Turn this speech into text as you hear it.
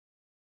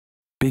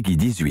Peggy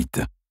 18.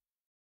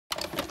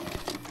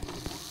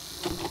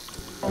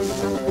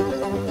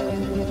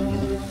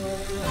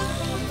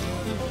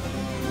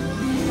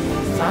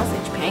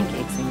 Sausage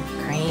pancakes and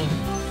cream.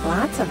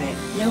 Lots of it.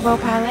 Nouveau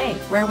palais.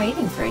 We're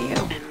waiting for you.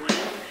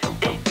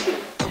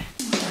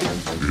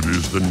 It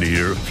is the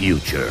near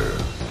future.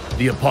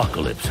 The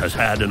apocalypse has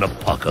had an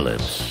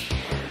apocalypse.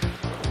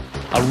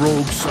 A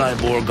rogue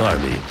cyborg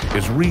army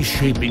is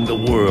reshaping the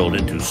world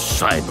into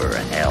cyber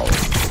hell.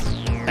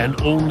 And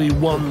only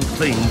one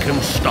thing can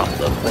stop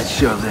them. Let's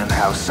show them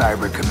how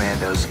cyber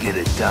commandos get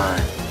it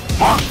done.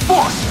 Mark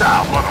 4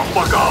 style,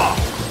 motherfucker!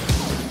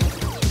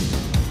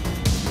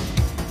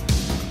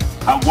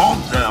 I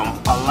want them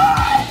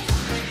alive.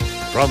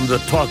 From the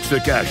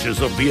toxic ashes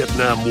of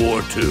Vietnam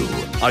War II,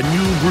 a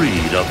new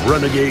breed of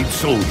renegade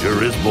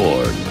soldier is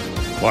born.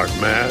 Part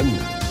man,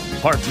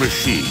 part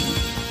machine.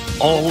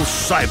 All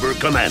cyber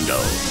commando.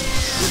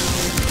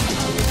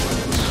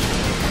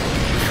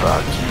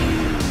 Fuck you.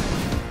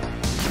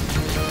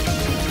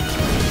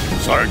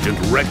 Sergeant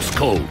Rex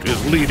Colt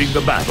is leading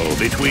the battle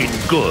between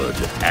good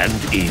and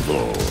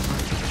evil,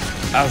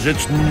 as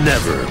it's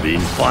never been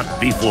fought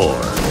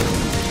before.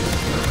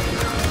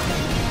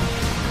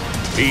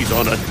 He's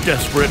on a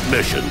desperate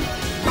mission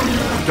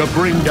to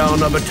bring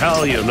down a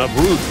battalion of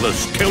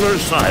ruthless killer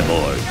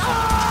cyborgs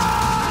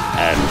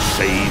and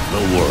save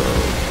the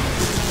world.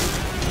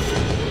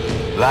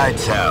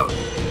 Lights out,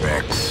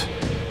 Rex.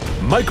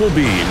 Michael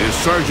Biehn is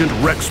Sergeant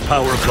Rex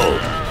Power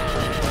Colt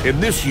in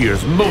this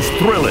year's most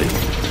thrilling,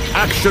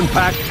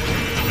 action-packed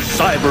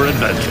cyber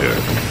adventure.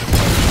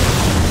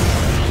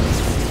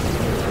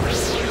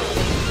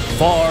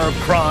 Far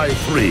Cry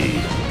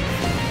 3.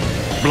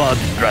 Blood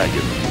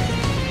Dragon.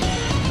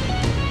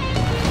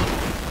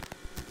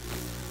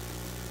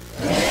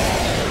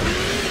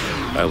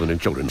 Violent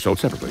and children sold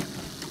separately.